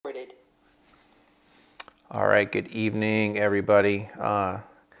All right, good evening, everybody. Back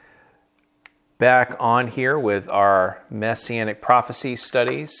on here with our Messianic prophecy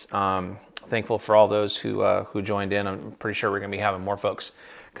studies. Thankful for all those who joined in. I'm pretty sure we're going to be having more folks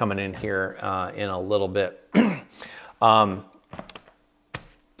coming in here in a little bit.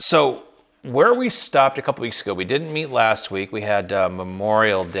 So where we stopped a couple weeks ago, we didn't meet last week. We had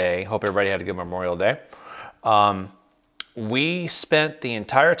Memorial Day. Hope everybody had a good Memorial Day. We spent the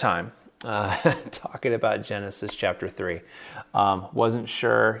entire time talking about Genesis chapter 3. Wasn't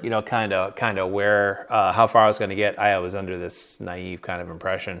sure, kind of where, how far I was going to get. I was under this naive kind of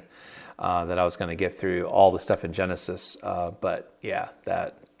impression that I was going to get through all the stuff in Genesis, but yeah,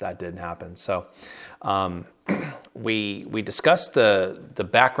 that didn't happen. So we discussed the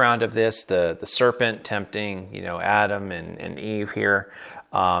background of this, the serpent tempting, Adam and Eve here,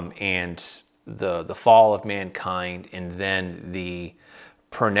 and the fall of mankind, and then the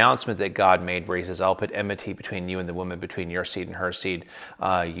pronouncement that God made where he says, I'll put enmity between you and the woman, between your seed and her seed.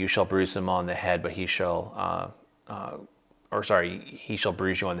 You shall bruise him on the head, but he shall, he shall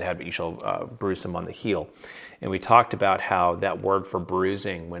bruise you on the head, but you shall bruise him on the heel. And we talked about how that word for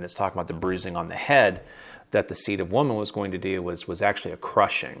bruising, when it's talking about the bruising on the head, that the seed of woman was going to do was actually a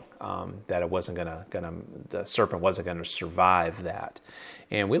crushing, that it wasn't the serpent wasn't going to survive that.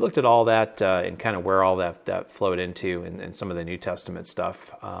 And we looked at all that and kind of where all that flowed into and some of the New Testament stuff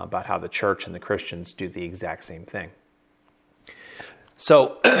about how the church and the Christians do the exact same thing.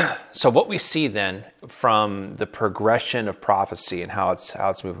 So what we see then from the progression of prophecy and how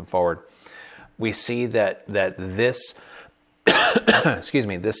it's moving forward, we see that this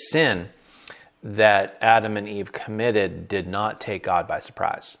this sin that Adam and Eve committed did not take God by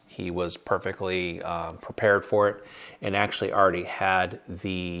surprise. He was perfectly prepared for it and actually already had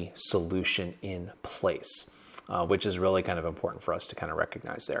the solution in place, which is really kind of important for us to kind of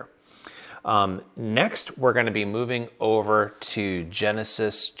recognize there. Next, we're going to be moving over to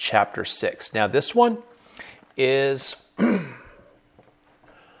Genesis chapter 6. Now, this one is...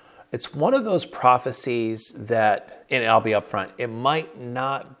 It's one of those prophecies that, and I'll be upfront, it might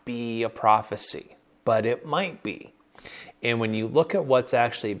not be a prophecy, but it might be. And when you look at what's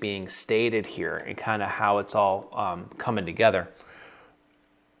actually being stated here and kind of how it's all coming together,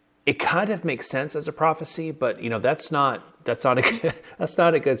 it kind of makes sense as a prophecy, but that's not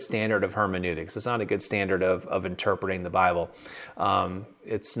a good standard of hermeneutics. It's not a good standard of interpreting the Bible.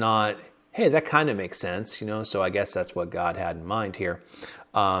 It's not, hey, that kind of makes sense, so I guess that's what God had in mind here.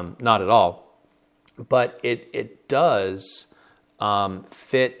 Not at all, but it does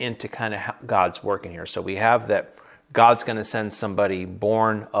fit into kind of how God's working here. So we have that God's going to send somebody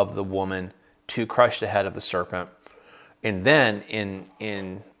born of the woman to crush the head of the serpent, and then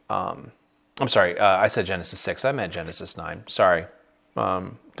I said Genesis 6. I meant Genesis 9. Sorry,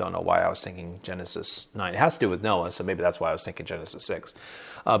 don't know why I was thinking Genesis 9. It has to do with Noah, so maybe that's why I was thinking Genesis 6.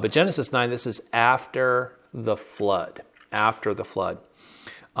 But Genesis 9, this is after the flood. After the flood.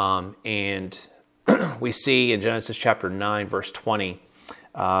 And we see in Genesis chapter 9, verse 20,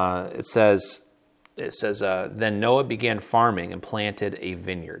 it says, then Noah began farming and planted a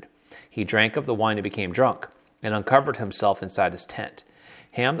vineyard. He drank of the wine and became drunk and uncovered himself inside his tent.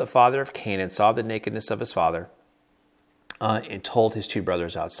 Ham, the father of Canaan, saw the nakedness of his father and told his two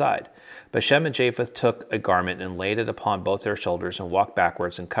brothers outside. But Shem and Japheth took a garment and laid it upon both their shoulders and walked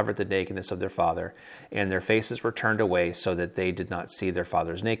backwards and covered the nakedness of their father, and their faces were turned away so that they did not see their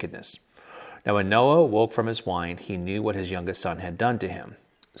father's nakedness. Now when Noah woke from his wine, he knew what his youngest son had done to him.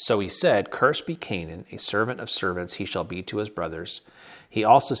 So he said, Cursed be Canaan, a servant of servants he shall be to his brothers. He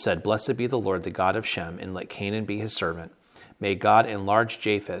also said, Blessed be the Lord, the God of Shem, and let Canaan be his servant. May God enlarge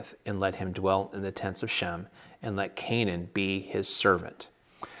Japheth, and let him dwell in the tents of Shem, and let Canaan be his servant.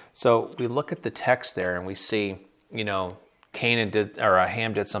 So we look at the text there and we see, Ham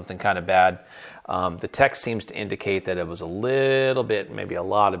did something kind of bad. The text seems to indicate that it was a little bit, maybe a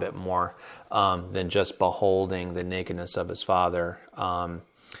lot of it more than just beholding the nakedness of his father.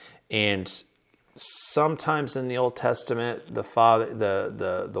 And sometimes in the Old Testament, the father,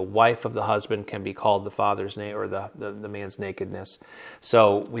 the wife of the husband can be called the father's name or the man's nakedness.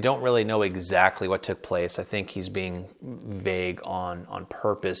 So we don't really know exactly what took place. I think he's being vague on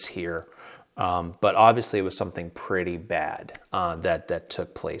purpose here, but obviously it was something pretty bad that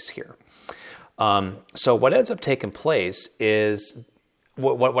took place here. So what ends up taking place is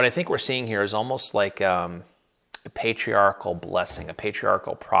what I think we're seeing here is almost like a patriarchal blessing, a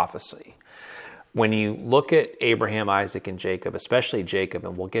patriarchal prophecy. When you look at Abraham, Isaac, and Jacob, especially Jacob,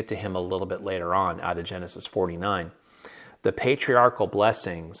 and we'll get to him a little bit later on out of Genesis 49, the patriarchal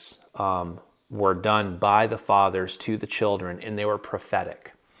blessings were done by the fathers to the children, and they were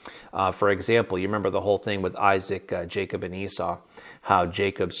prophetic. For example, you remember the whole thing with Isaac, Jacob, and Esau, how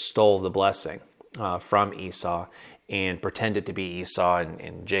Jacob stole the blessing from Esau and pretended to be Esau,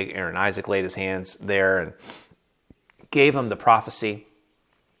 and Isaac laid his hands there and gave him the prophecy.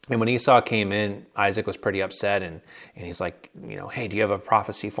 And when Esau came in, Isaac was pretty upset, and he's like, hey, do you have a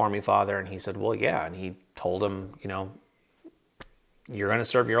prophecy for me, Father? And he said, well, yeah. And he told him, you're going to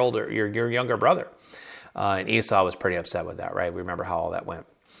serve your younger brother. And Esau was pretty upset with that, right? We remember how all that went.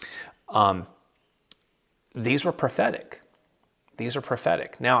 These were prophetic. These are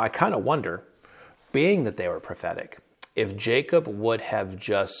prophetic. Now, I kind of wonder, being that they were prophetic, if Jacob would have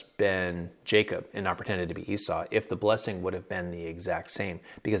just been Jacob and not pretended to be Esau, if the blessing would have been the exact same.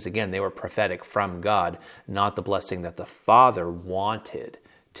 Because again, they were prophetic from God, not the blessing that the father wanted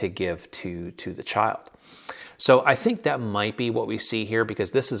to give to the child. So I think that might be what we see here,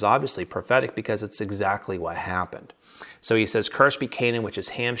 because this is obviously prophetic, because it's exactly what happened. So he says, "Cursed be Canaan, which is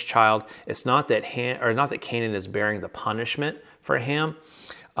Ham's child." It's not that Canaan is bearing the punishment for Ham,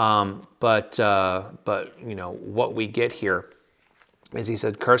 but what we get here is he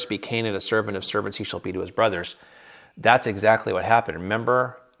said, "Cursed be Canaan, the servant of servants; he shall be to his brothers." That's exactly what happened.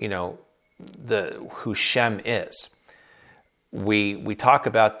 Remember, who Shem is. We talk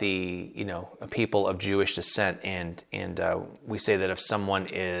about the people of Jewish descent, and we say that if someone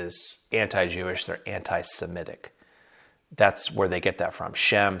is anti-Jewish, they're anti-Semitic. That's where they get that from.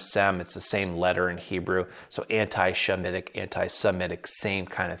 Shem, Sem, it's the same letter in Hebrew. So anti-Shemitic, anti-Semitic, same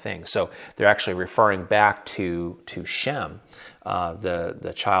kind of thing. So they're actually referring back to Shem,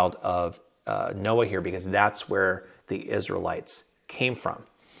 the child of Noah here, because that's where the Israelites came from.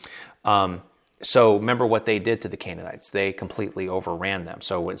 So remember what they did to the Canaanites. They completely overran them.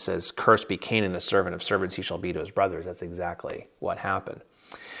 So when it says, "Cursed be Canaan, the servant of servants, he shall be to his brothers," that's exactly what happened.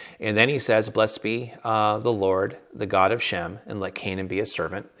 And then he says, "Blessed be the Lord, the God of Shem, and let Canaan be his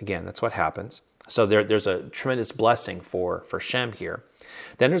servant." Again, that's what happens. So there's a tremendous blessing for Shem here.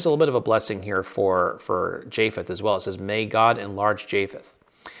 Then there's a little bit of a blessing here for Japheth as well. It says, "May God enlarge Japheth."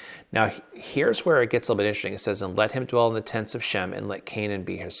 Now, here's where it gets a little bit interesting. It says, "And let him dwell in the tents of Shem, and let Canaan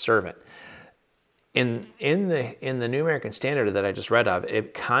be his servant." In the New American Standard that I just read of,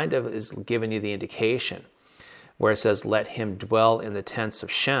 it kind of is giving you the indication where it says, "Let him dwell in the tents of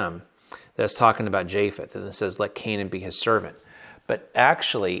Shem," that's talking about Japheth. And it says, "Let Canaan be his servant." But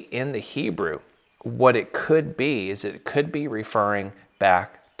actually, in the Hebrew, what it could be is it could be referring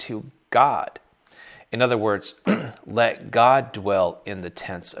back to God. In other words, let God dwell in the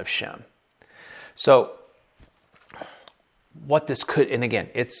tents of Shem. So what this could, and again,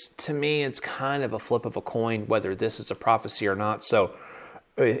 to me, it's kind of a flip of a coin whether this is a prophecy or not. So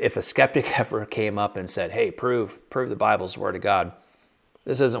if a skeptic ever came up and said, "Hey, prove the Bible's the word of God,"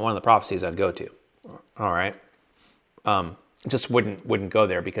 this isn't one of the prophecies I'd go to. All right, just wouldn't go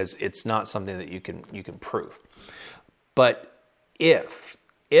there, because it's not something that you can prove. But if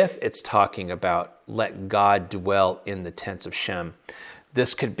it's talking about let God dwell in the tents of Shem,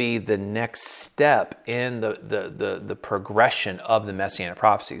 this could be the next step in the progression of the Messianic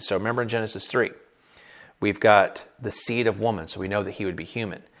prophecies. So remember in Genesis 3, we've got the seed of woman, so we know that he would be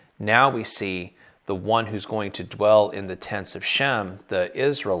human. Now we see the one who's going to dwell in the tents of Shem, the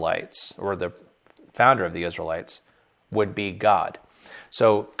Israelites, or the founder of the Israelites, would be God.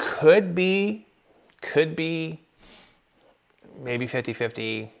 So could be maybe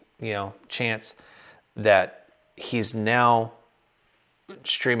 50-50, chance that he's now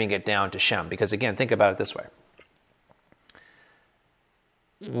streaming it down to Shem. Because again, think about it this way.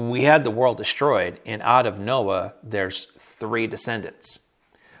 We had the world destroyed, and out of Noah, there's 3 descendants.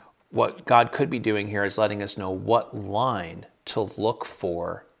 What God could be doing here is letting us know what line to look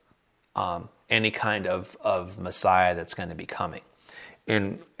for any kind of Messiah that's going to be coming.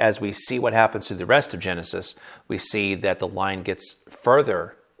 And as we see what happens through the rest of Genesis, we see that the line gets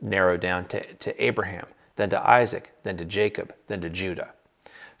further narrowed down to Abraham, then to Isaac, then to Jacob, then to Judah.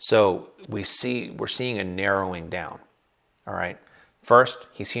 So we're seeing a narrowing down. All right. First,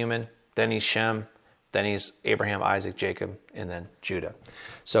 he's human, then he's Shem, then he's Abraham, Isaac, Jacob, and then Judah.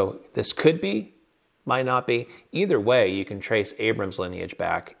 So this could be, might not be. Either way, you can trace Abram's lineage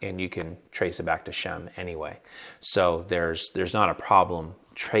back, and you can trace it back to Shem anyway. So there's not a problem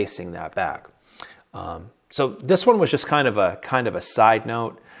tracing that back. So this one was just kind of a side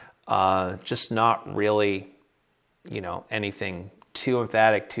note, just not really, anything too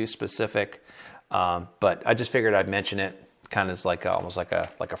emphatic, too specific. But I just figured I'd mention it. Kind of like almost like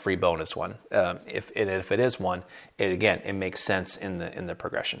a free bonus one. If it is one, it makes sense in the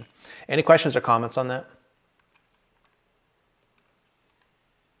progression. Any questions or comments on that?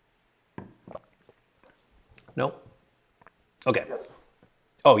 No? Okay.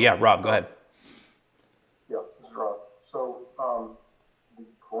 Oh, yeah, Rob, go ahead. Yeah, this is Rob. So the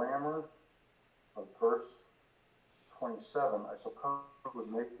grammar of verse 27, I suppose,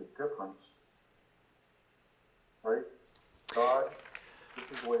 would make the difference, right? God,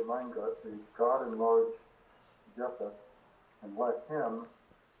 this is the way mine goes, God enlarged Japheth and let him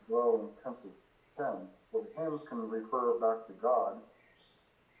dwell in tents of Shem. Well, the him can refer back to God,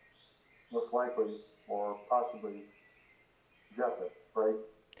 most likely, or possibly Japheth, right?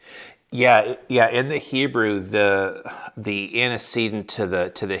 Yeah, yeah. In the Hebrew, the antecedent to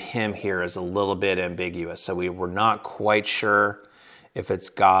the him here is a little bit ambiguous. So we were not quite sure if it's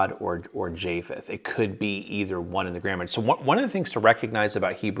God or Japheth. It could be either one in the grammar. So one of the things to recognize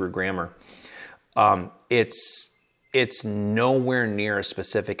about Hebrew grammar, it's nowhere near as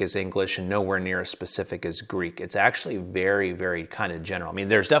specific as English and nowhere near as specific as Greek. It's actually very, very kind of general. I mean,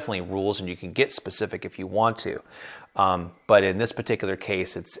 there's definitely rules and you can get specific if you want to. But in this particular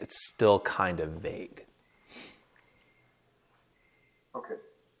case, it's still kind of vague. Okay.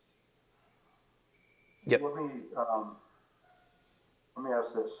 Yep. Let me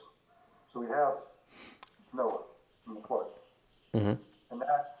ask this. So we have Noah in the flood, and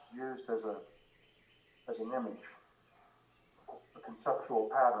that's used as an image, a conceptual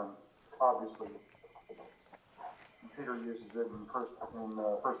pattern. Obviously, and Peter uses it in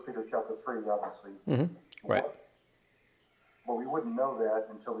First Peter chapter 3. Obviously, Right. But we wouldn't know that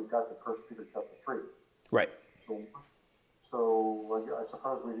until we got to First Peter chapter 3. Right. So I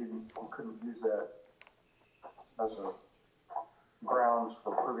suppose we couldn't use that as a grounds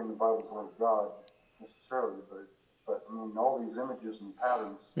for proving the Bible's word of God necessarily, but I mean all these images and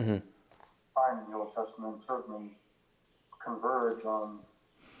patterns find in the Old Testament certainly converge on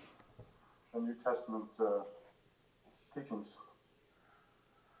the New Testament teachings.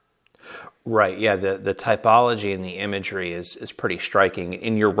 Right. Yeah. The typology and the imagery is pretty striking.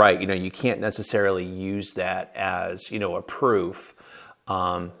 And you're right. You can't necessarily use that as, a proof,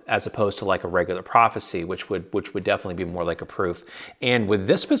 as opposed to like a regular prophecy, which would definitely be more like a proof. And with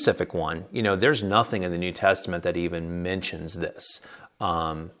this specific one, there's nothing in the New Testament that even mentions this,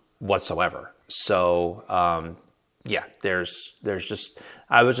 whatsoever. So, yeah, there's just,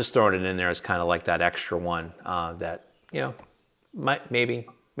 I was just throwing it in there as kind of like that extra one, that, maybe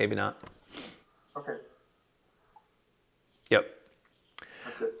not. Okay. Yep.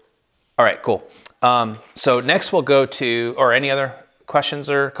 That's it. All right, cool. So next we'll go to, or any other questions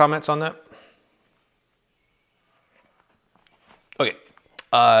or comments on that? Okay,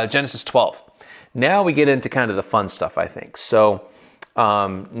 Genesis 12. Now we get into kind of the fun stuff, I think. So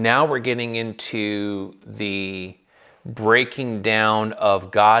now we're getting into the breaking down of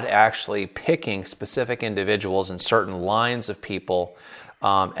God actually picking specific individuals and certain lines of people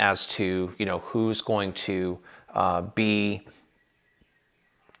as to, who's going to be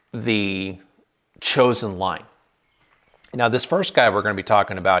the chosen line. Now, this first guy we're going to be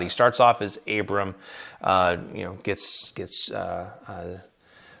talking about, he starts off as Abram, gets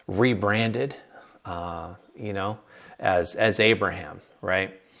rebranded, as Abraham,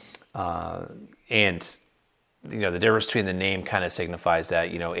 right? And the difference between the name kind of signifies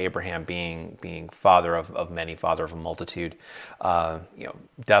that, Abraham being father of many, father of a multitude,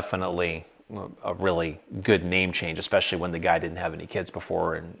 definitely a really good name change, especially when the guy didn't have any kids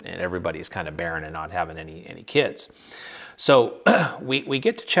before and everybody's kind of barren and not having any kids. So we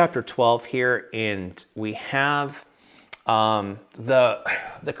get to chapter 12 here, and we have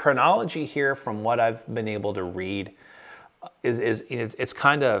the chronology here from what I've been able to read is it's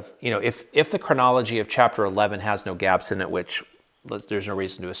kind of, if the chronology of chapter 11 has no gaps in it, which there's no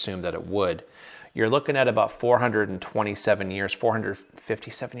reason to assume that it would, you're looking at about 427 years,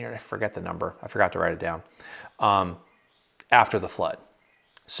 457 years, I forget the number, I forgot to write it down, after the flood.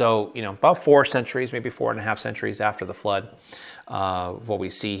 So, about 4 centuries, maybe 4.5 centuries after the flood, what we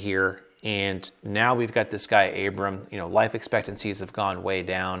see here. And now we've got this guy, Abram, life expectancies have gone way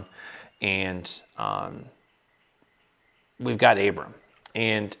down, and we've got Abram.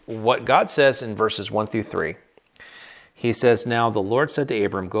 And what God says in verses 1 through 3, he says, "Now the Lord said to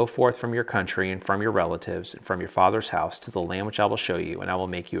Abram, go forth from your country and from your relatives and from your father's house to the land which I will show you, and I will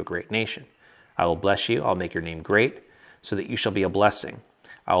make you a great nation. I will bless you, I'll make your name great, so that you shall be a blessing.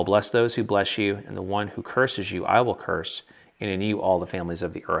 I will bless those who bless you, and the one who curses you I will curse, and in you all the families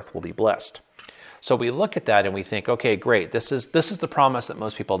of the earth will be blessed." So we look at that and we think, okay, great. This is the promise that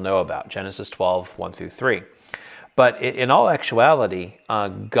most people know about, Genesis 12, 1 through 3. But in all actuality,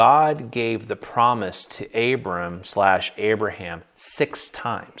 God gave the promise to Abram/Abraham 6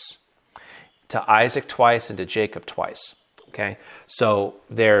 times, to Isaac twice and to Jacob twice. Okay, so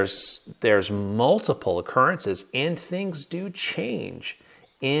there's multiple occurrences, and things do change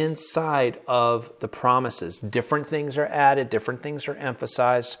inside of the promises. Different things are added, different things are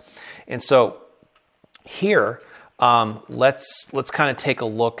emphasized. And so here, let's kind of take a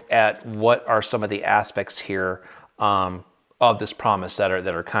look at what are some of the aspects here of this promise that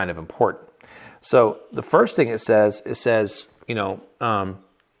are kind of important. So the first thing it says, he says,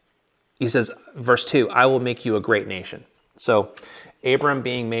 verse 2, I will make you a great nation. So Abram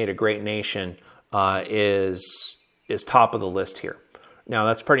being made a great nation is top of the list here. Now,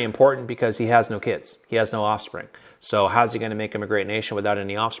 that's pretty important because he has no kids. He has no offspring. So how's he going to make him a great nation without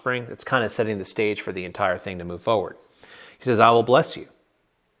any offspring? It's kind of setting the stage for the entire thing to move forward. He says, I will bless you.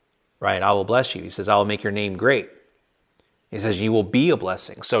 Right? I will bless you. He says, I will make your name great. He says, you will be a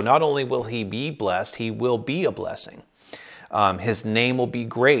blessing. So not only will he be blessed, he will be a blessing. His name will be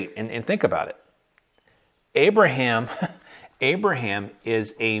great. And think about it. Abraham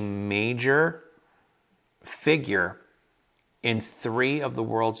is a major figure in 3 of the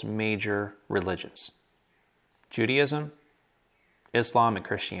world's major religions: Judaism, Islam, and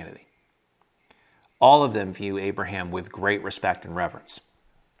Christianity. All of them view Abraham with great respect and reverence.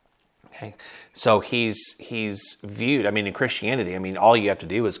 Okay, so he's viewed. I mean, in Christianity, I mean, all you have to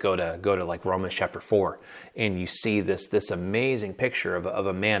do is go to like Romans chapter 4, and you see this amazing picture of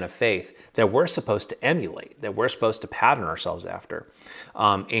a man of faith that we're supposed to emulate, that we're supposed to pattern ourselves after.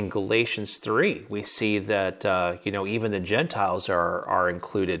 In Galatians 3, we see that even the Gentiles are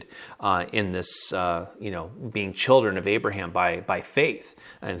included in this being children of Abraham by faith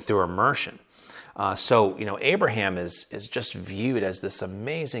and through immersion. So Abraham is just viewed as this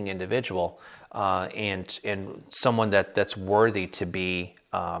amazing individual and someone that's worthy to be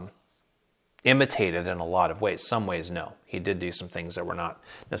imitated in a lot of ways. Some ways, no. He did do some things that were not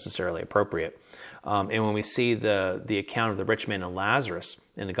necessarily appropriate. And when we see the account of the rich man and Lazarus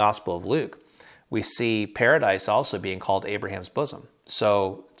in the Gospel of Luke, we see paradise also being called Abraham's bosom.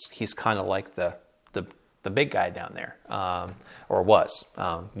 So he's kind of like the big guy down there, or was,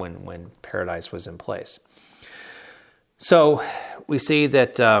 when paradise was in place. So we see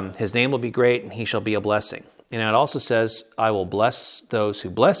that his name will be great and he shall be a blessing. And it also says, I will bless those who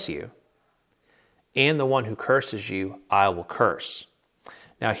bless you, and the one who curses you, I will curse.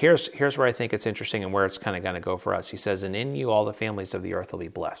 Now here's where I think it's interesting and where it's kind of going to go for us. He says, and in you all the families of the earth will be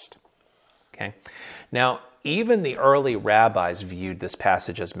blessed. Okay. Now, even the early rabbis viewed this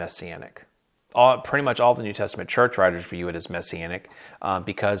passage as messianic. Pretty much all the New Testament church writers view it as messianic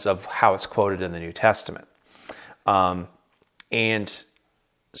because of how it's quoted in the New Testament. And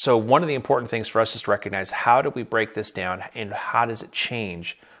so one of the important things for us is to recognize, how do we break this down and how does it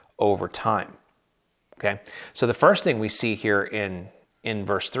change over time? Okay, so the first thing we see here in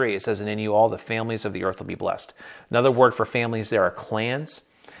verse 3, it says, and in you all the families of the earth will be blessed. Another word for families there are clans,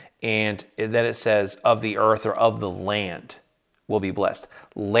 and then it says of the earth or of the land will be blessed.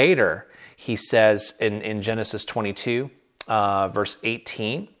 Later, he says in Genesis 22, verse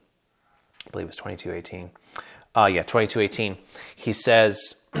 18, I believe it's 22:18. 22:18. He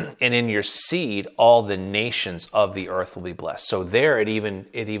says, and in your seed, all the nations of the earth will be blessed. So there it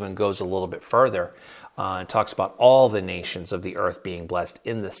even goes a little bit further and talks about all the nations of the earth being blessed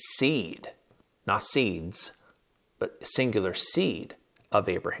in the seed, not seeds, but singular seed of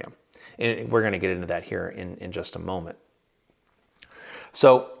Abraham. And we're going to get into that here in just a moment.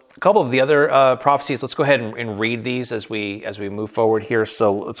 So a couple of the other prophecies, let's go ahead and read these as we move forward here.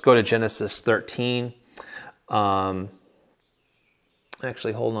 So let's go to Genesis 13.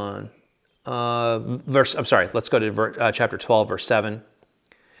 Actually, hold on. Let's go to chapter 12, verse 7.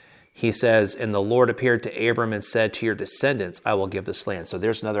 He says, and the Lord appeared to Abram and said, to your descendants I will give this land. So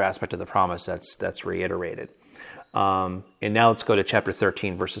there's another aspect of the promise that's reiterated. And now let's go to chapter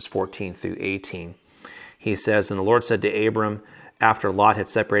 13, verses 14 through 18. He says, and the Lord said to Abram, after Lot had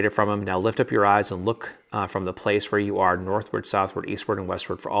separated from him, now lift up your eyes and look from the place where you are, northward, southward, eastward, and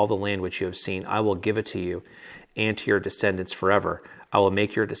westward, for all the land which you have seen. I will give it to you and to your descendants forever. I will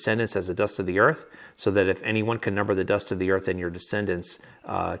make your descendants as the dust of the earth, so that if anyone can number the dust of the earth, then your descendants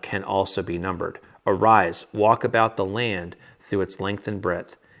can also be numbered. Arise, walk about the land through its length and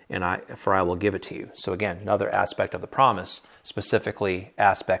breadth, for I will give it to you. So again, another aspect of the promise, specifically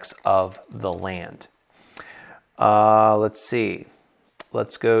aspects of the land. Let's see.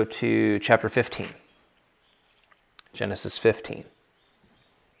 Let's go to chapter 15. Genesis 15.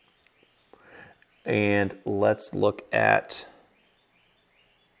 And let's start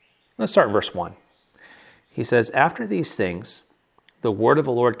in verse 1. He says, after these things, the word of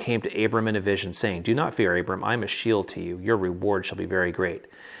the Lord came to Abram in a vision, saying, do not fear, Abram, I am a shield to you. Your reward shall be very great.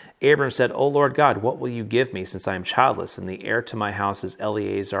 Abram said, O Lord God, what will you give me, since I am childless, and the heir to my house is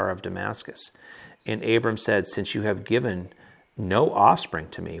Eleazar of Damascus? And Abram said, since you have given no offspring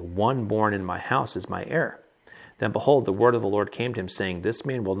to me. One born in my house is my heir. Then behold, the word of the Lord came to him, saying, This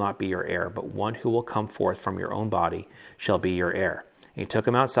man will not be your heir, but one who will come forth from your own body shall be your heir. And he took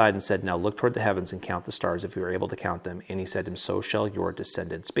him outside and said, Now look toward the heavens and count the stars, if you are able to count them. And he said to him, So shall your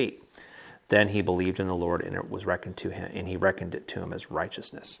descendants be. Then he believed in the Lord, and it was reckoned to him, and he reckoned it to him as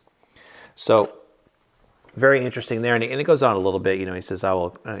righteousness. So, very interesting there. And it goes on a little bit. He says,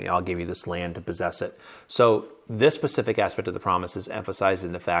 I'll give you this land to possess it. So this specific aspect of the promise is emphasized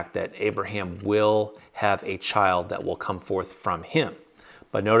in the fact that Abraham will have a child that will come forth from him.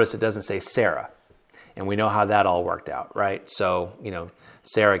 But notice it doesn't say Sarah. And we know how that all worked out, right? So,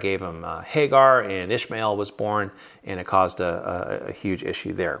 Sarah gave him Hagar, and Ishmael was born, and it caused a huge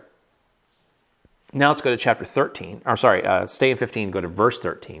issue there. Now let's go to chapter 13. Stay in 15, go to verse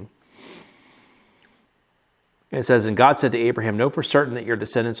 13. It says, And God said to Abraham, Know for certain that your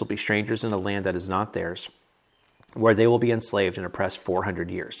descendants will be strangers in a land that is not theirs, where they will be enslaved and oppressed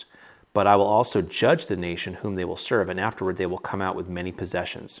 400 years. But I will also judge the nation whom they will serve, and afterward they will come out with many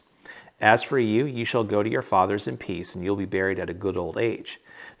possessions. As for you, you shall go to your fathers in peace, and you'll be buried at a good old age.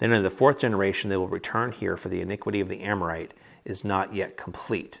 Then in the fourth generation they will return here, for the iniquity of the Amorite is not yet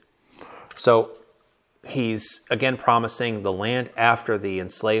complete. So he's again promising the land after the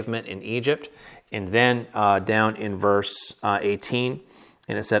enslavement in Egypt. And then down in verse 18,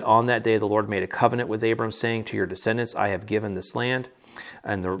 and it said, On that day the Lord made a covenant with Abram, saying, To your descendants I have given this land,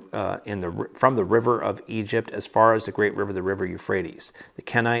 and from the river of Egypt as far as the great river, the river Euphrates, the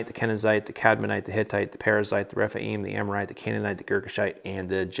Kenite, the Kenizzite, the Cadmonite, the Hittite, the Perizzite, the Rephaim, the Amorite, the Canaanite, the Girgashite, and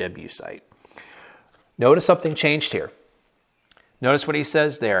the Jebusite. Notice something changed here. Notice what he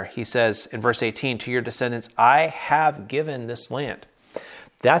says there. He says in verse 18, To your descendants I have given this land.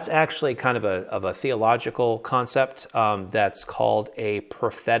 That's actually kind of a theological concept that's called a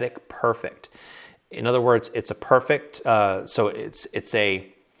prophetic perfect. In other words, it's a perfect, so it's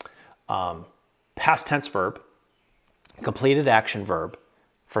a past tense verb, completed action verb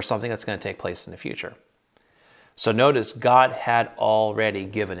for something that's going to take place in the future. So notice God had already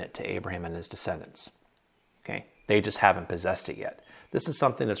given it to Abraham and his descendants. Okay, they just haven't possessed it yet. This is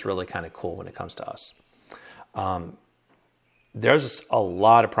something that's really kind of cool when it comes to us. There's a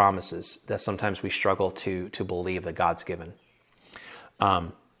lot of promises that sometimes we struggle to believe that God's given.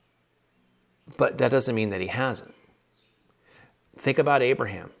 But that doesn't mean that he hasn't. Think about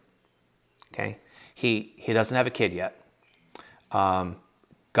Abraham. Okay, he doesn't have a kid yet. God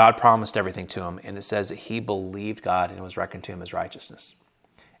promised everything to him, and it says that he believed God and it was reckoned to him as righteousness.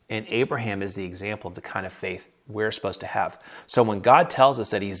 And Abraham is the example of the kind of faith we're supposed to have. So when God tells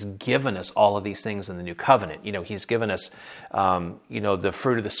us that he's given us all of these things in the new covenant, he's given us, the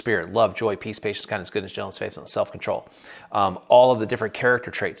fruit of the Spirit, love, joy, peace, patience, kindness, goodness, gentleness, faithfulness, self-control, all of the different character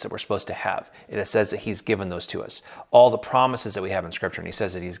traits that we're supposed to have. And it says that he's given those to us. All the promises that we have in Scripture, and he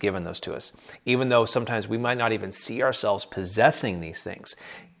says that he's given those to us. Even though sometimes we might not even see ourselves possessing these things,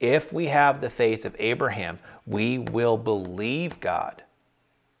 if we have the faith of Abraham, we will believe God.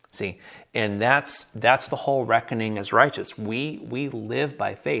 See, and that's the whole reckoning as righteous. We live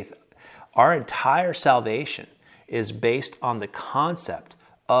by faith. Our entire salvation is based on the concept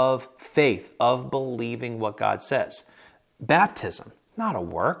of faith, of believing what God says. Baptism, not a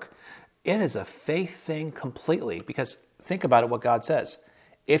work. It is a faith thing completely, because think about it, what God says.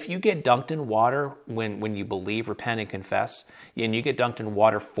 If you get dunked in water when you believe, repent, and confess, and you get dunked in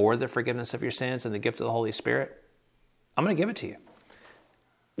water for the forgiveness of your sins and the gift of the Holy Spirit, I'm going to give it to you.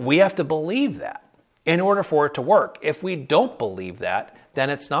 We have to believe that in order for it to work. If we don't believe that, then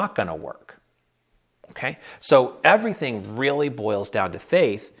it's not going to work. Okay? So everything really boils down to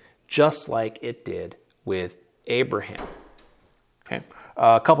faith, just like it did with Abraham. Okay?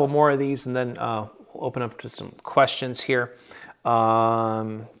 A couple more of these, and then we'll open up to some questions here.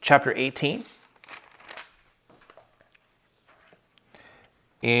 Chapter 18.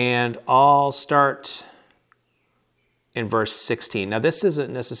 And I'll start in verse 16. Now, this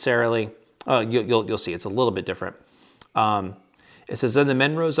isn't necessarily, you'll see, it's a little bit different. It says, Then the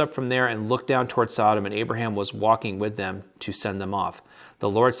men rose up from there and looked down toward Sodom, and Abraham was walking with them to send them off. The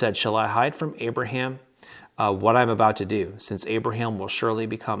Lord said, Shall I hide from Abraham what I'm about to do, since Abraham will surely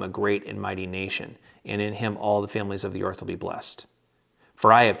become a great and mighty nation, and in him all the families of the earth will be blessed.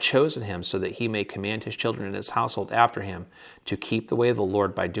 For I have chosen him so that he may command his children and his household after him to keep the way of the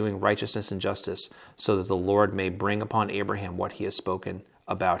Lord by doing righteousness and justice, so that the Lord may bring upon Abraham what he has spoken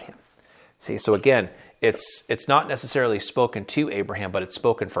about him. See, so again, it's not necessarily spoken to Abraham, but it's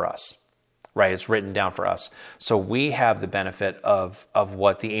spoken for us, right? It's written down for us. So we have the benefit of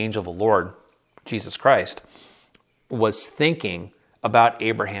what the angel of the Lord, Jesus Christ, was thinking about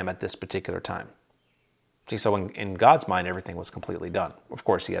Abraham at this particular time. See, so in God's mind, everything was completely done. Of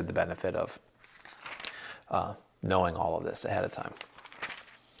course, he had the benefit of knowing all of this ahead of time.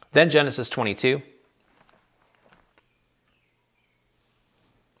 Then Genesis 22.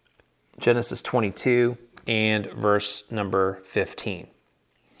 Genesis 22 and verse number 15.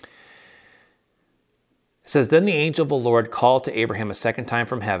 It says, Then the angel of the Lord called to Abraham a second time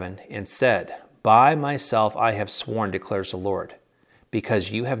from heaven and said, By myself I have sworn, declares the Lord,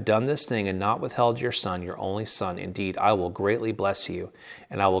 because you have done this thing and not withheld your son, your only son. Indeed, I will greatly bless you,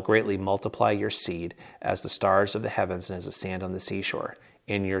 and I will greatly multiply your seed as the stars of the heavens and as the sand on the seashore.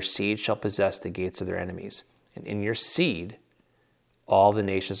 And your seed shall possess the gates of their enemies. And in your seed all the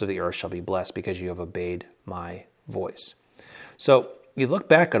nations of the earth shall be blessed, because you have obeyed my voice. So you look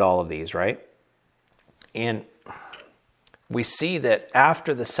back at all of these, right? And we see that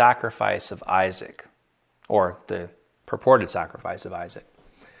after the sacrifice of Isaac, or the purported sacrifice of Isaac,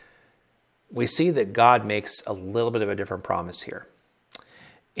 we see that God makes a little bit of a different promise here.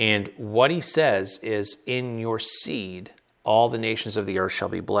 And what he says is, in your seed, all the nations of the earth shall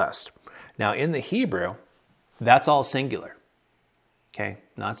be blessed. Now, in the Hebrew, that's all singular. Okay?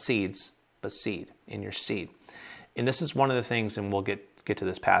 Not seeds, but seed, in your seed. And this is one of the things, and we'll get to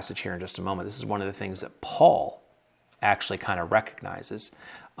this passage here in just a moment, this is one of the things that Paul actually kind of recognizes,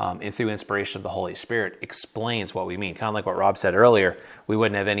 and through inspiration of the Holy Spirit explains what we mean. Kind of like what Rob said earlier, we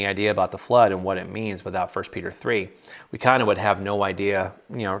wouldn't have any idea about the flood and what it means without 1 Peter 3. We kind of would have no idea,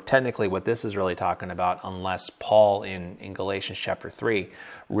 technically what this is really talking about, unless Paul in Galatians chapter 3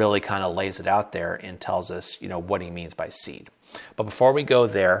 really kind of lays it out there and tells us, what he means by seed. But before we go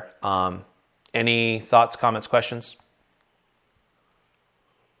there, any thoughts, comments, questions?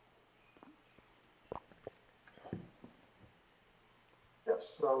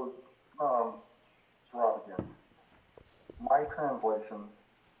 So, it's Rob again. My translation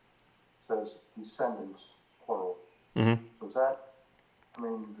says descendants, plural. Mm-hmm. Does that,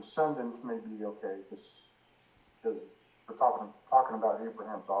 descendants may be okay, because we're talking about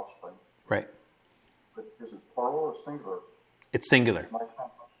Abraham's offspring. Right. But is it plural or singular? It's singular. My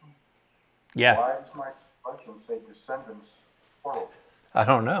translation? Yeah. Why does my translation say descendants, plural? I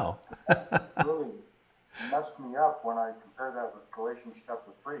don't know. Really messed me up when I compare that with Galatians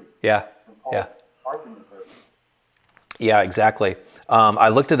chapter 3. Yeah. And Paul's Yeah. argument there. Yeah, exactly. I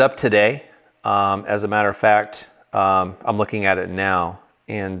looked it up today. As a matter of fact, I'm looking at it now,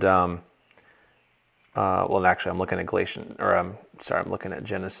 and actually, I'm looking at I'm looking at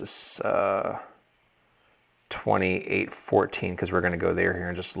Genesis 28:14, because we're going to go there here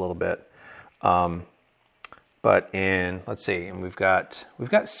in just a little bit. But let's see, and we've got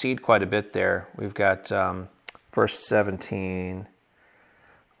seed quite a bit there. We've got verse 17.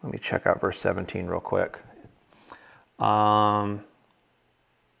 Let me check out verse 17 real quick.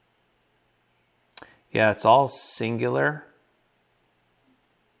 It's all singular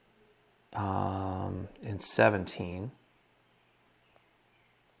in 17.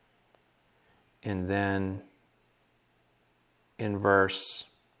 And then in verse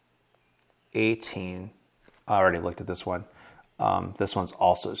 18, I already looked at this one. This one's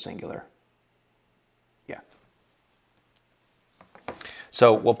also singular. Yeah.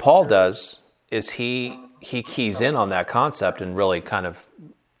 So what Paul does is he keys in on that concept and really kind of,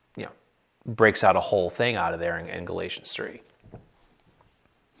 breaks out a whole thing out of there in Galatians 3.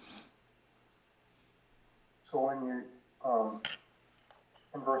 So when you,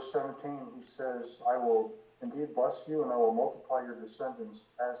 in verse 17, he says, I will indeed bless you, and I will multiply your descendants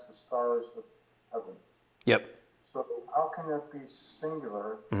as the stars of heaven. Yep. So how can that be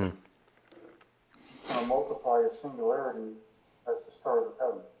singular? Mm-hmm. You're going to multiply a singularity as the stars of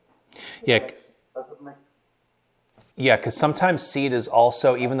heaven. Does it make Yeah, because sometimes seed is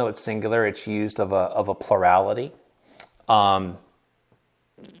also, even though it's singular, it's used of a plurality. It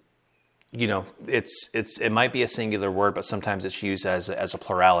might be a singular word, but sometimes it's used as a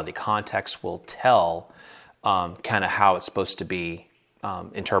plurality. Context will tell kind of how it's supposed to be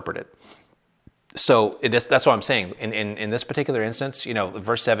interpreted. So that's what I'm saying. In this particular instance,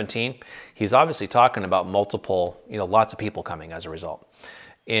 verse 17, he's obviously talking about multiple, lots of people coming as a result.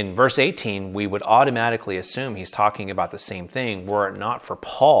 In verse 18, we would automatically assume he's talking about the same thing, were it not for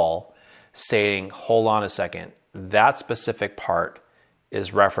Paul saying, hold on a second, that specific part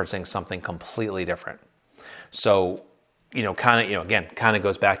is referencing something completely different. So, kind of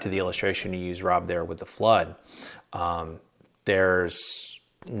goes back to the illustration you used, Rob, there with the flood. There's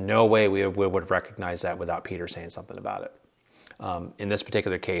no way we would have recognized that without Peter saying something about it. In this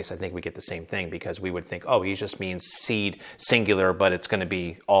particular case, I think we get the same thing, because we would think, he just means seed, singular, but it's going to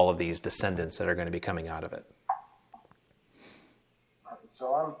be all of these descendants that are going to be coming out of it.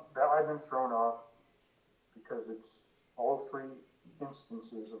 So I've been thrown off all three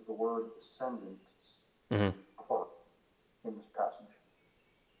instances of the word descendants apart in this passage.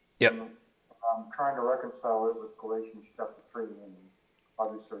 Yep. And I'm trying to reconcile it with Galatians chapter 3, and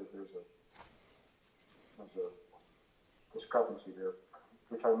obviously there's a discrepancy there,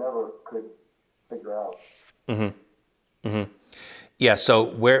 which I never could figure out. Yeah, so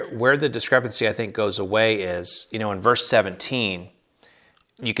where the discrepancy, I think, goes away is, in verse 17,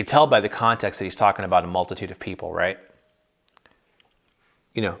 you can tell by the context that he's talking about a multitude of people, right?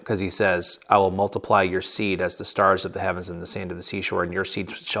 Because he says, I will multiply your seed as the stars of the heavens and the sand of the seashore, and your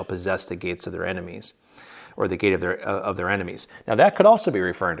seed shall possess the gates of their enemies, or the gate of their enemies. Now, that could also be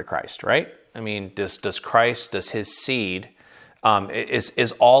referring to Christ, right? I mean, does his seed,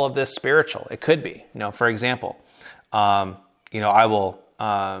 is all of this spiritual? It could be. For example, I will,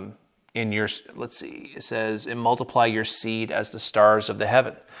 let's see, it says, and multiply your seed as the stars of the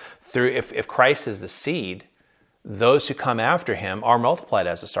heaven. If Christ is the seed, those who come after him are multiplied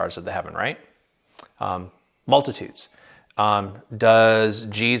as the stars of the heaven, right? Multitudes. Does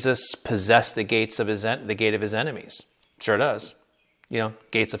Jesus possess the gate of his enemies? Sure does.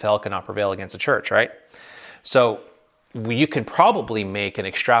 Gates of hell cannot prevail against the church, right? So you can probably make an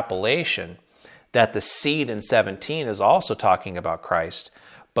extrapolation that the seed in 17 is also talking about Christ.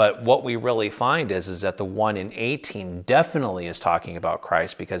 But what we really find is that the one in 18 definitely is talking about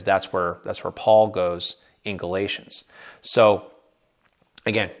Christ, because that's where Paul goes in Galatians. So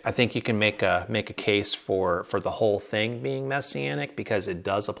again, I think you can make a case for the whole thing being messianic, because it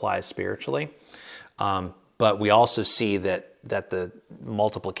does apply spiritually. But we also see that the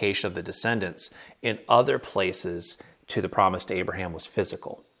multiplication of the descendants in other places to the promise to Abraham was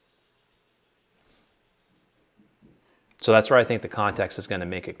physical. So that's where I think the context is going to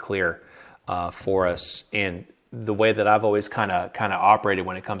make it clear for us. And the way that I've always kind of operated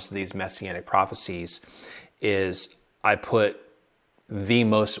when it comes to these messianic prophecies is I put the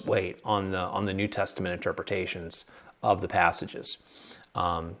most weight on the New Testament interpretations of the passages.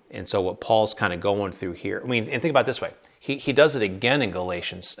 And so what Paul's kind of going through here, and think about it this way. He does it again in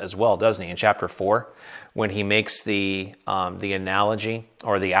Galatians as well, doesn't he? In chapter 4, when he makes the analogy,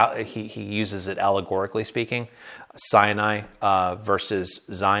 or he uses it allegorically speaking, Sinai versus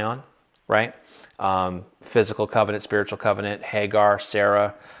Zion, right? Physical covenant, spiritual covenant, Hagar,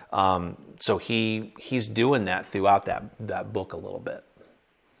 Sarah. So he's doing that throughout that book a little bit.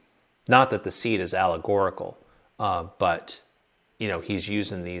 Not that the seed is allegorical, but he's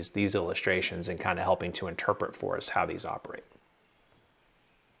using these illustrations and kind of helping to interpret for us how these operate.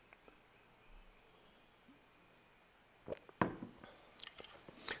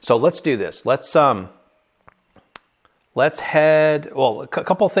 So let's do this. Let's head. Well, a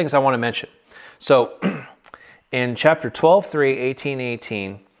couple of things I want to mention. So in chapter 12:3,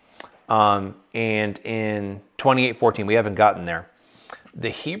 18:18, and in 28:14, we haven't gotten there. The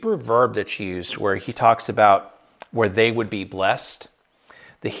Hebrew verb that's used, where he talks about where they would be blessed,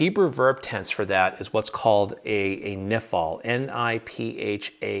 the Hebrew verb tense for that is what's called a nifal,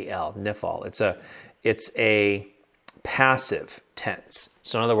 N-I-P-H-A-L, nifal. It's a passive tense.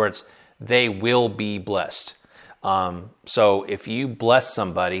 So in other words, they will be blessed. So if you bless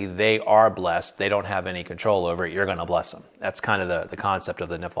somebody, they are blessed. They don't have any control over it. You're going to bless them. That's kind of the concept of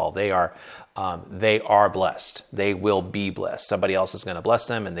the nifal. They are blessed. They will be blessed. Somebody else is going to bless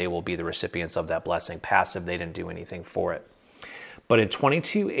them, and they will be the recipients of that blessing. Passive, they didn't do anything for it. But in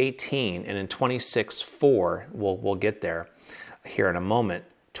 22:18 and in 26:4, we'll get there here in a moment.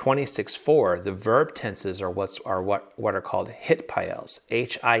 26:4, the verb tenses are what are called hitpaels,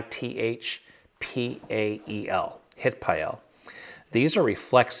 H-I-T-H-P-A-E-L, hitpael. These are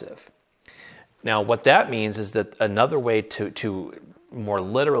reflexive. Now, what that means is that another way to more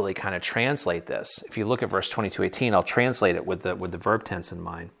literally kind of translate this, if you look at verse 22:18, I'll translate it with the verb tense in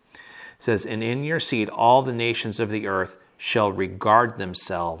mind. It says, "And in your seed all the nations of the earth shall regard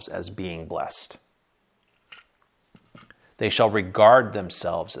themselves as being blessed." They shall regard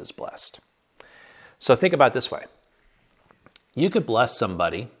themselves as blessed. So think about it this way. You could bless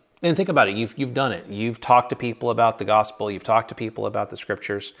somebody, and think about it. You've done it. You've talked to people about the gospel. You've talked to people about the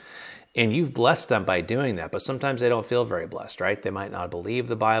scriptures, and you've blessed them by doing that. But sometimes they don't feel very blessed, right? They might not believe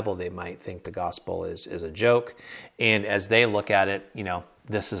the Bible. They might think the gospel is a joke. And as they look at it,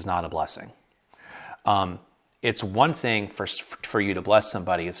 this is not a blessing. It's one thing for you to bless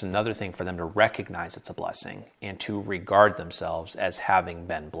somebody. It's another thing for them to recognize it's a blessing and to regard themselves as having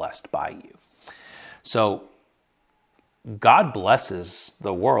been blessed by you. So God blesses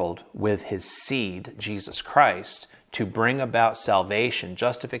the world with his seed, Jesus Christ, to bring about salvation,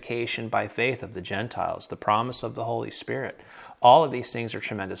 justification by faith of the Gentiles, the promise of the Holy Spirit. All of these things are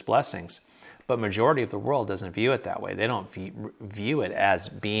tremendous blessings. but majority of the world doesn't view it that way. They don't view it as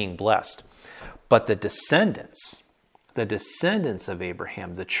being blessed. But the descendants of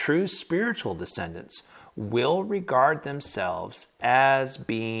Abraham, the true spiritual descendants, will regard themselves as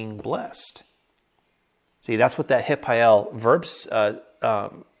being blessed. See, that's what that hipael verb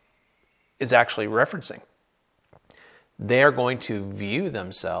is actually referencing. They are going to view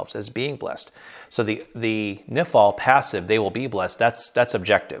themselves as being blessed. So the nifal passive, they will be blessed, that's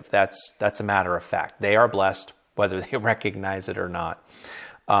objective. That's a matter of fact. They are blessed whether they recognize it or not.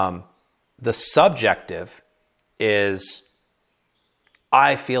 The subjective is,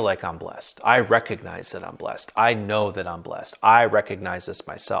 I feel like I'm blessed. I recognize that I'm blessed. I know that I'm blessed. I recognize this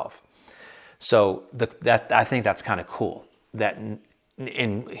myself. So I think that's kind of cool.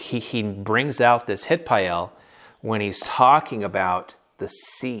 He brings out this hipael when he's talking about the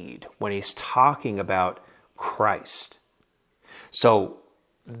seed, when he's talking about Christ. So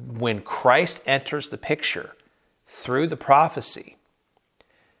when Christ enters the picture through the prophecy,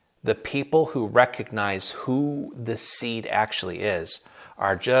 the people who recognize who the seed actually is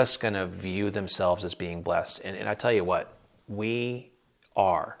are just going to view themselves as being blessed. And I tell you what, we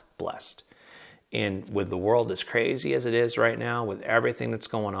are blessed. And with the world as crazy as it is right now, with everything that's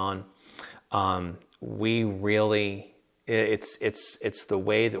going on, we really, it's the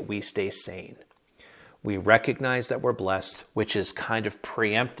way that we stay sane. We recognize that we're blessed, which is kind of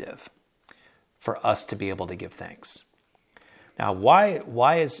preemptive for us to be able to give thanks. Now,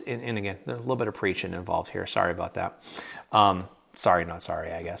 why is, and again, there's a little bit of preaching involved here. Sorry about that. Sorry, not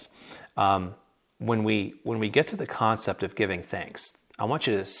sorry, I guess. When we get to the concept of giving thanks, I want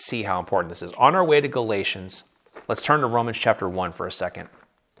you to see how important this is. On our way to Galatians, let's turn to Romans chapter 1 for a second.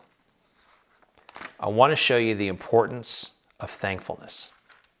 I want to show you the importance of thankfulness.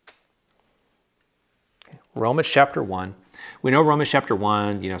 Romans chapter 1. We know Romans chapter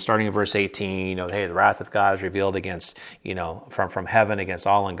 1, starting in verse 18, hey, the wrath of God is revealed against, from heaven against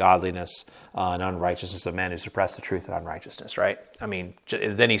all ungodliness and unrighteousness of men who suppress the truth and unrighteousness, right? I mean,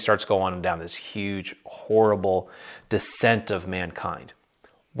 then he starts going down this huge, horrible descent of mankind.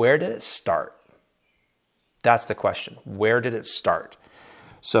 Where did it start? That's the question. Where did it start?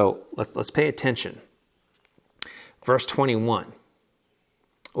 So let's pay attention. Verse 21.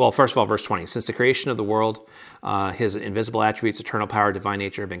 Well, first of all, verse 20. Since the creation of the world, his invisible attributes, eternal power, divine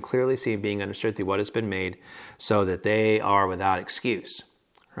nature have been clearly seen, being understood through what has been made, so that they are without excuse,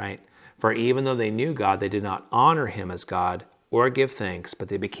 right? For even though they knew God, they did not honor him as God or give thanks, but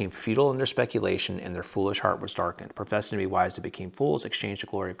they became futile in their speculation, and their foolish heart was darkened. Professing to be wise, they became fools, exchanged the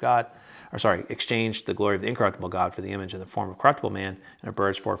glory of the incorruptible God for the image and the form of corruptible man, and of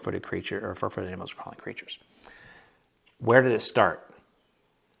birds, four-footed animals, crawling creatures. Where did it start?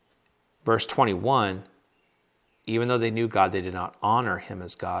 Verse 21, even though they knew God, they did not honor him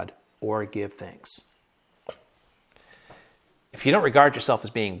as God or give thanks. If you don't regard yourself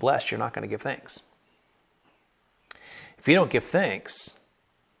as being blessed, you're not going to give thanks. If you don't give thanks,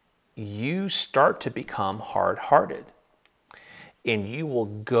 you start to become hard-hearted, and you will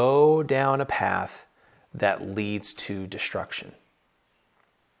go down a path that leads to destruction.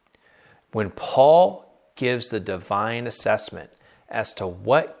 When Paul gives the divine assessment as to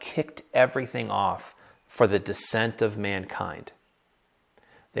what kicked everything off for the descent of mankind,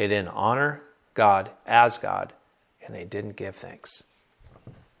 they didn't honor God as God, and they didn't give thanks.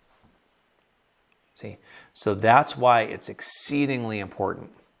 See, so that's why it's exceedingly important,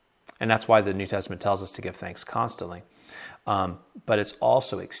 and that's why the New Testament tells us to give thanks constantly. But it's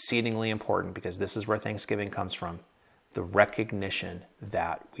also exceedingly important because this is where Thanksgiving comes from, the recognition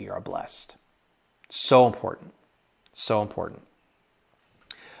that we are blessed. So important. So important.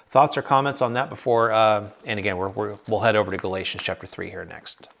 Thoughts or comments on that before, and again, we'll head over to Galatians chapter 3 here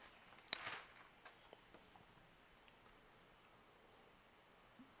next.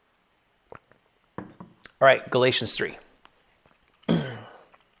 All right, Galatians 3. We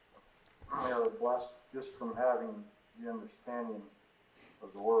are blessed just from having the understanding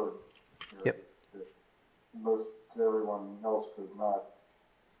of the word. Yep. That most everyone else does not,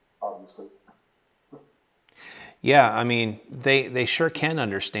 obviously. Yeah, I mean, they sure can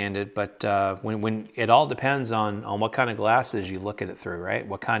understand it, but when it all depends on what kind of glasses you look at it through, right?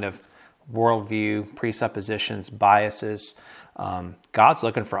 What kind of worldview, presuppositions, biases. God's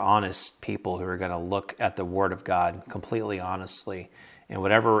looking for honest people who are going to look at the Word of God completely honestly, and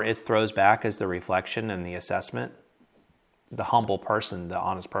whatever it throws back as the reflection and the assessment, the humble person, the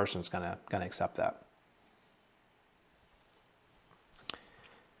honest person is going to accept that.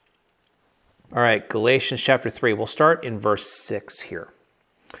 All right, Galatians chapter 3. We'll start in verse 6 here.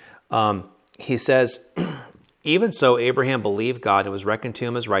 He says, even so, Abraham believed God and was reckoned to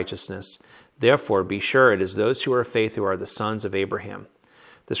him as righteousness. Therefore, be sure it is those who are of faith who are the sons of Abraham.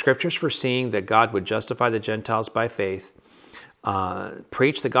 The scriptures, foreseeing that God would justify the Gentiles by faith,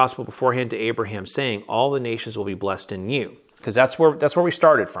 preached the gospel beforehand to Abraham, saying, all the nations will be blessed in you. Because that's where we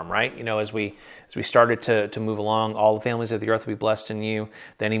started from, right? As we started to move along, all the families of the earth will be blessed in you.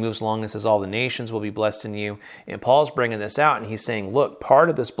 Then he moves along and says, all the nations will be blessed in you. And Paul's bringing this out, and he's saying, look, part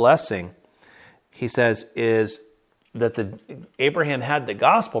of this blessing, he says, is that Abraham had the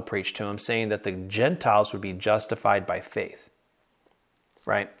gospel preached to him, saying that the Gentiles would be justified by faith,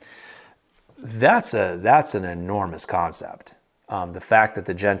 right? That's an enormous concept. The fact that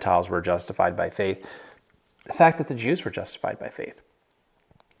the Gentiles were justified by faith. The fact that the Jews were justified by faith,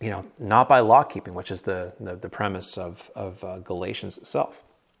 not by law keeping, which is the premise of Galatians itself.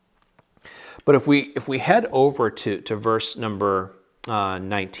 But if we head over to verse number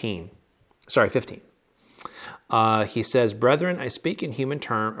 15, he says, "Brethren, I speak in human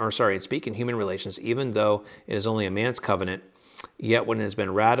relations, even though it is only a man's covenant. Yet when it has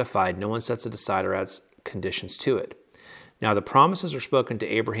been ratified, no one sets it aside or adds conditions to it. Now the promises are spoken to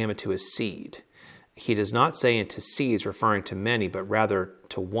Abraham and to his seed." He does not say into seeds, referring to many, but rather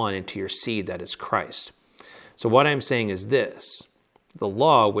to one, into your seed, that is Christ. So what I'm saying is this: the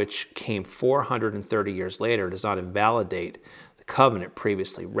law, which came 430 years later, does not invalidate the covenant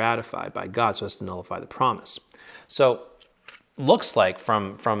previously ratified by God so as to nullify the promise. So looks like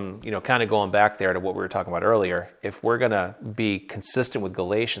from kind of going back there to what we were talking about earlier, if we're going to be consistent with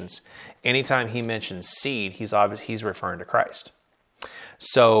Galatians, anytime he mentions seed, he's referring to Christ.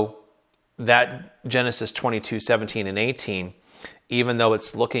 So that Genesis 22, 17, and 18, even though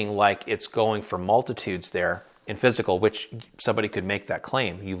it's looking like it's going for multitudes there in physical, which somebody could make that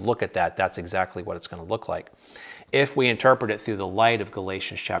claim, you look at that's exactly what it's going to look like. If we interpret it through the light of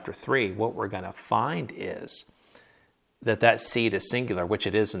Galatians chapter 3, what we're going to find is that seed is singular, which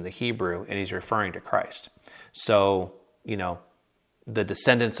it is in the Hebrew, and he's referring to Christ. So, the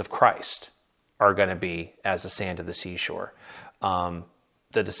descendants of Christ are going to be as the sand of the seashore.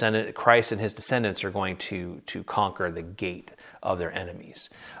 Christ and his descendants are going to conquer the gate of their enemies.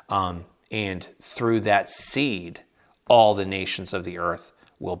 And through that seed, all the nations of the earth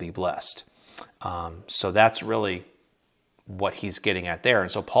will be blessed. So that's really what he's getting at there. And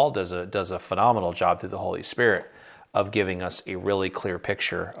so Paul does a phenomenal job through the Holy Spirit of giving us a really clear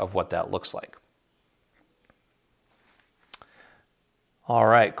picture of what that looks like. All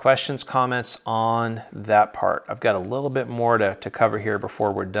right, questions, comments on that part? I've got a little bit more to cover here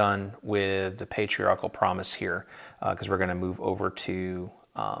before we're done with the patriarchal promise here, because we're going to move over to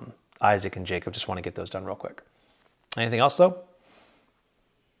Isaac and Jacob. Just want to get those done real quick. Anything else, though?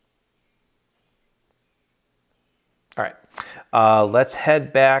 All right, let's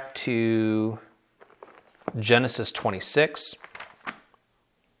head back to Genesis 26.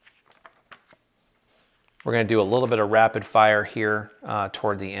 We're going to do a little bit of rapid fire here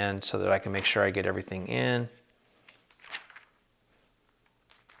toward the end so that I can make sure I get everything in.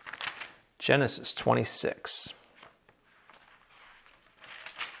 Genesis 26.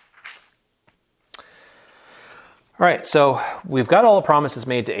 All right, so we've got all the promises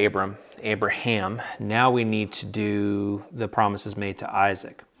made to Abraham. Now we need to do the promises made to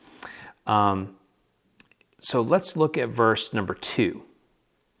Isaac. So let's look at verse number 2.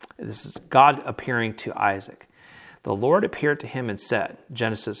 This is God appearing to Isaac. The Lord appeared to him and said,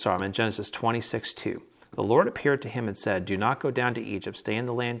 Genesis 26:2. The Lord appeared to him and said, do not go down to Egypt. Stay in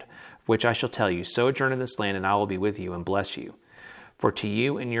the land which I shall tell you. Sojourn in this land, and I will be with you and bless you. For to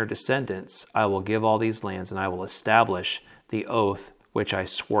you and your descendants I will give all these lands, and I will establish the oath which I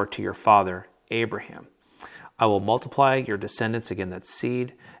swore to your father Abraham. I will multiply your descendants, again that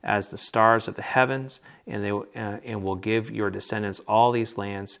seed, as the stars of the heavens, and will give your descendants all these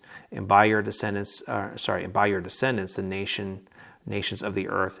lands, and by your descendants, the nations of the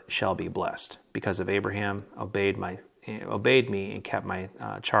earth shall be blessed, because of Abraham obeyed me and kept my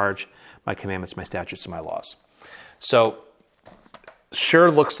charge, my commandments, my statutes, and my laws. So,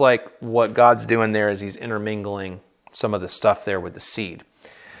 sure looks like what God's doing there is he's intermingling some of the stuff there with the seed,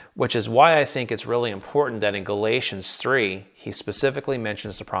 which is why I think it's really important that in Galatians 3, he specifically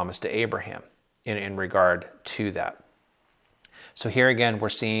mentions the promise to Abraham in regard to that. So here again, we're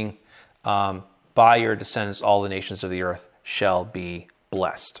seeing, by your descendants, all the nations of the earth shall be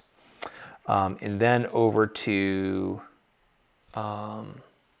blessed. And then over to,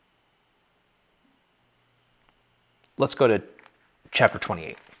 let's go to chapter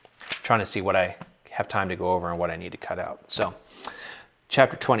 28. I'm trying to see what I have time to go over and what I need to cut out. So,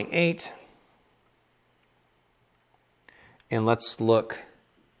 chapter 28, and let's look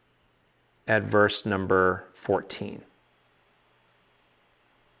at verse number 14.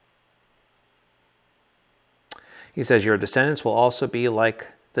 He says, your descendants will also be like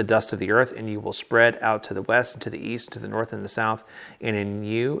the dust of the earth, and you will spread out to the west and to the east, and to the north and the south, and in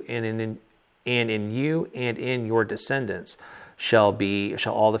you and in your descendants shall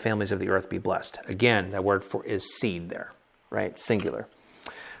all the families of the earth be blessed. Again, that word for is seed there, right? Singular.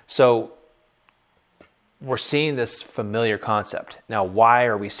 So we're seeing this familiar concept. Now, why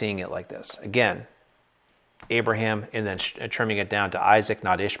are we seeing it like this? Again, Abraham, and then trimming it down to Isaac,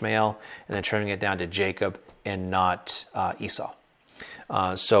 not Ishmael, and then trimming it down to Jacob and not Esau.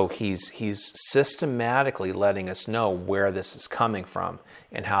 So he's systematically letting us know where this is coming from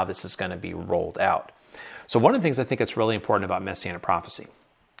and how this is going to be rolled out. So one of the things I think that's really important about Messianic prophecy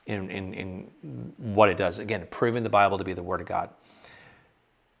in what it does, again, proving the Bible to be the Word of God.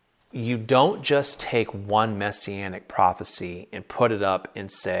 You don't just take one Messianic prophecy and put it up and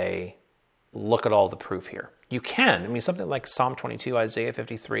say, look at all the proof here. You can. I mean, something like Psalm 22, Isaiah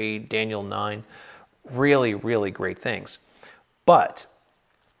 53, Daniel 9, really, really great things. But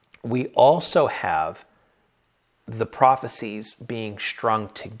we also have the prophecies being strung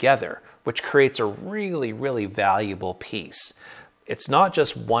together, which creates a really, really valuable piece. It's not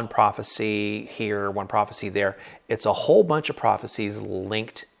just one prophecy here, one prophecy there. It's a whole bunch of prophecies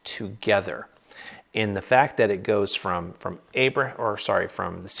linked together. In the fact that it goes from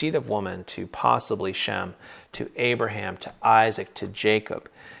the seed of woman to possibly Shem, to Abraham, to Isaac, to Jacob,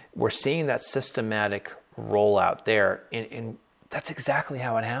 we're seeing that systematic rollout there, and that's exactly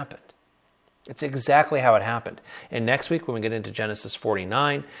how it happened. It's exactly how it happened. And next week, when we get into Genesis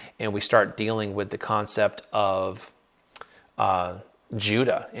 49 and we start dealing with the concept of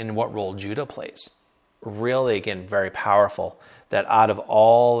Judah and what role Judah plays, really, again, very powerful that out of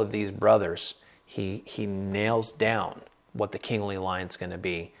all of these brothers, he nails down what the kingly line is going to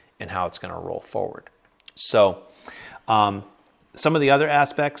be and how it's going to roll forward. So some of the other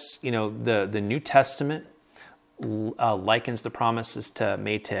aspects, the New Testament likens the promises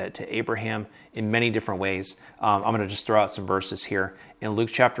made to Abraham in many different ways. I'm going to just throw out some verses here. In Luke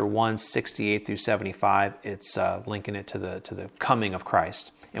chapter 1, 68 through 75, it's linking it to the coming of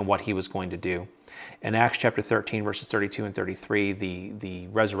Christ and what he was going to do. In Acts chapter 13, verses 32 and 33, the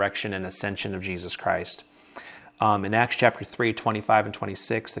resurrection and ascension of Jesus Christ. In Acts chapter 3, 25 and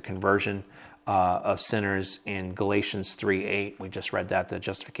 26, the conversion of sinners. In Galatians 3:8, we just read that, the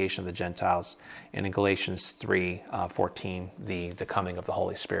justification of the Gentiles. And in Galatians 3:14, the coming of the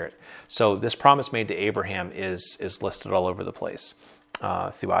Holy Spirit. So this promise made to Abraham is listed all over the place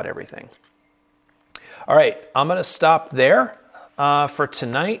throughout everything. All right, I'm going to stop there for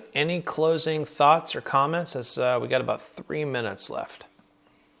tonight. Any closing thoughts or comments, as we got about 3 minutes left?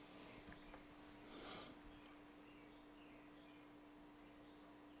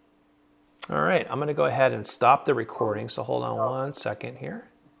 All right, I'm going to go ahead and stop the recording, so hold on 1 second here.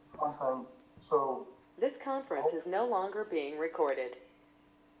 So this conference is no longer being recorded.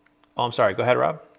 Oh, I'm sorry. Go ahead, Rob.